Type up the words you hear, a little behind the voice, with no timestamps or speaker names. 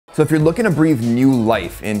So if you're looking to breathe new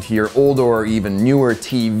life into your older or even newer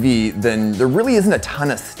TV, then there really isn't a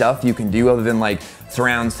ton of stuff you can do other than like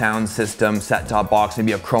surround sound system, set-top box,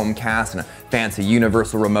 maybe a Chromecast and a fancy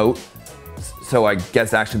universal remote. So I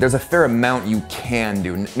guess actually there's a fair amount you can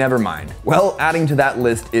do, never mind. Well, adding to that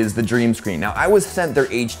list is the DREAMSCREEN. Now I was sent their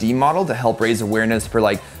HD model to help raise awareness for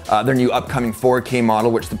like their new upcoming 4K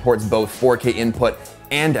model, which supports both 4K input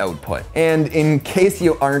and output. And in case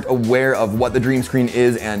you aren't aware of what the DREAMSCREEN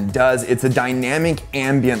is and does, it's a dynamic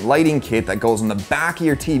ambient lighting kit that goes on the back of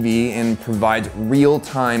your TV and provides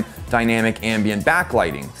real-time dynamic ambient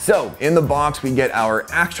backlighting. So in the box we get our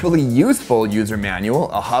actually useful user manual,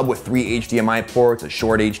 a hub with 3 HDMI ports, a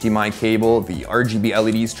short HDMI cable, the RGB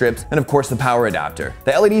LED strips, and of course the power adapter.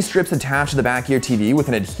 The LED strips attach to the back of your TV with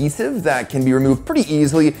an adhesive that can be removed pretty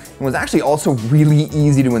easily and was actually also really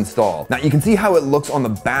easy to install. Now you can see how it looks on the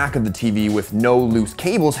back of the TV with no loose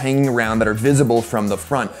cables hanging around that are visible from the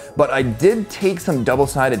front, but I did take some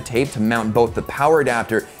double-sided tape to mount both the power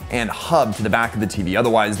adapter and hub to the back of the TV,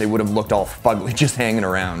 otherwise they would have looked all fugly just hanging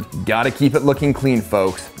around. Gotta keep it looking clean,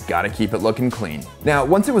 folks. Gotta keep it looking clean. Now,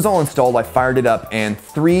 once it was all installed, I fired it up and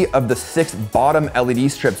 3 of the 6 bottom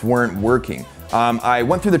LED strips weren't working. I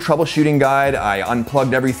went through the troubleshooting guide, I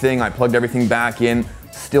unplugged everything, I plugged everything back in,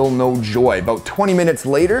 still no joy. About 20 minutes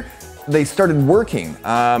later, they started working.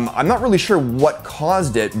 I'm not really sure what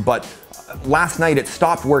caused it, but last night it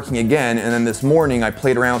stopped working again, and then this morning I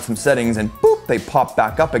played around with some settings and boop, they popped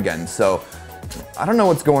back up again. So I don't know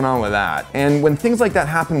what's going on with that. And when things like that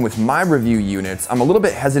happen with my review units, I'm a little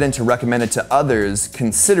bit hesitant to recommend it to others,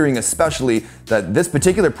 considering especially that this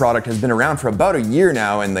particular product has been around for about a year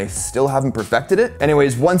now and they still haven't perfected it.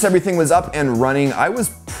 Anyways, once everything was up and running, I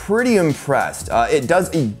was pretty impressed. It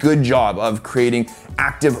does a good job of creating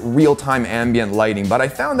active real-time ambient lighting, but I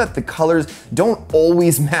found that the colors don't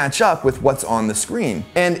always match up with what's on the screen.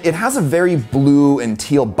 And it has a very blue and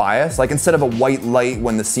teal bias, like instead of a white light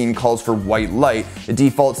when the scene calls for white light, it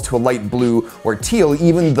defaults to a light blue or teal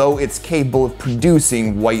even though it's capable of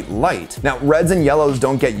producing white light. Now reds and yellows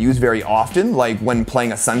don't get used very often, like when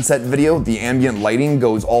playing a sunset video, the ambient lighting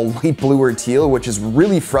goes all light blue or teal, which is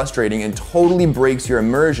really frustrating and totally breaks your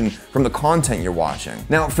immersion from the content you're watching.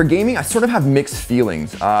 Now for gaming, I sort of have mixed feelings.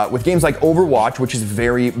 With games like Overwatch, which is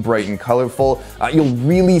very bright and colorful, you'll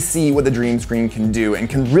really see what the DREAMSCREEN can do and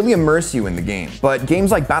can really immerse you in the game. But games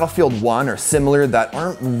like Battlefield 1 or similar that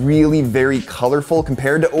aren't really very colorful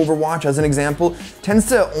compared to Overwatch as an example, tends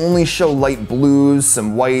to only show light blues,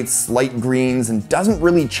 some whites, light greens, and doesn't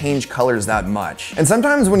really change colors that much. And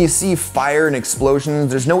sometimes when you see fire and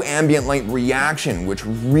explosions, there's no ambient light reaction, which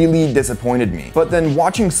really disappointed me. But then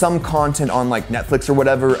watching some content on like Netflix or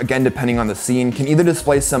whatever, again depending on the scene, can either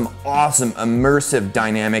display some awesome immersive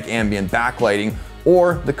dynamic ambient backlighting,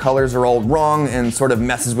 or the colors are all wrong and sort of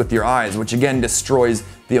messes with your eyes, which again destroys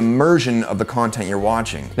the immersion of the content you're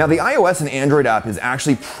watching. Now the iOS and Android app is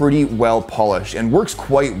actually pretty well polished and works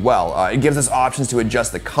quite well. It gives us options to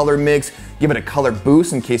adjust the color mix, give it a color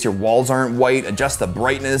boost in case your walls aren't white, adjust the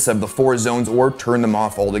brightness of the 4 zones, or turn them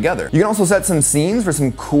off altogether. You can also set some scenes for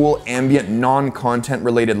some cool ambient non-content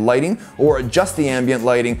related lighting, or adjust the ambient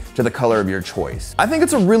lighting to the color of your choice. I think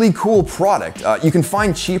it's a really cool product. You can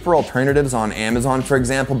find cheaper alternatives on Amazon, for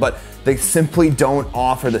example, but they simply don't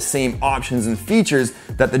offer the same options and features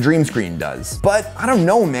that the DREAMSCREEN does. But I don't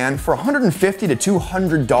know, man, for $150 to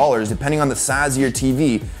 $200, depending on the size of your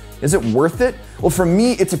TV, is it worth it? Well, for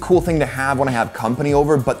me, it's a cool thing to have when I have company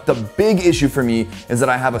over, but the big issue for me is that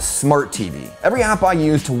I have a smart TV. Every app I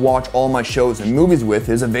use to watch all my shows and movies with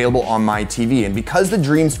is available on my TV, and because the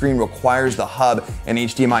DREAMSCREEN requires the hub and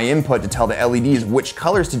HDMI input to tell the LEDs which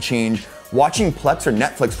colors to change, watching Plex or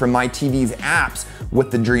Netflix from my TV's apps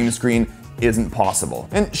with the DREAMSCREEN isn't possible.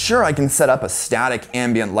 And sure, I can set up a static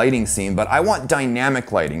ambient lighting scene, but I want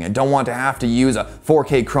dynamic lighting and don't want to have to use a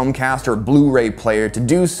 4K Chromecast or Blu-ray player to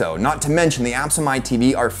do so. Not to mention the apps on my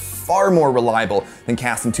TV are far more reliable than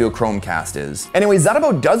casting to a Chromecast is. Anyways, that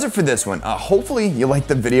about does it for this one. Hopefully you liked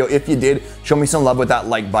the video. If you did, show me some love with that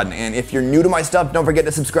like button. And if you're new to my stuff, don't forget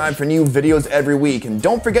to subscribe for new videos every week. And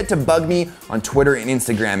don't forget to bug me on Twitter and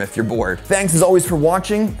Instagram if you're bored. Thanks as always for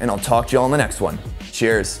watching, and I'll talk to you all in the next one.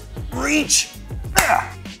 Cheers. Reach!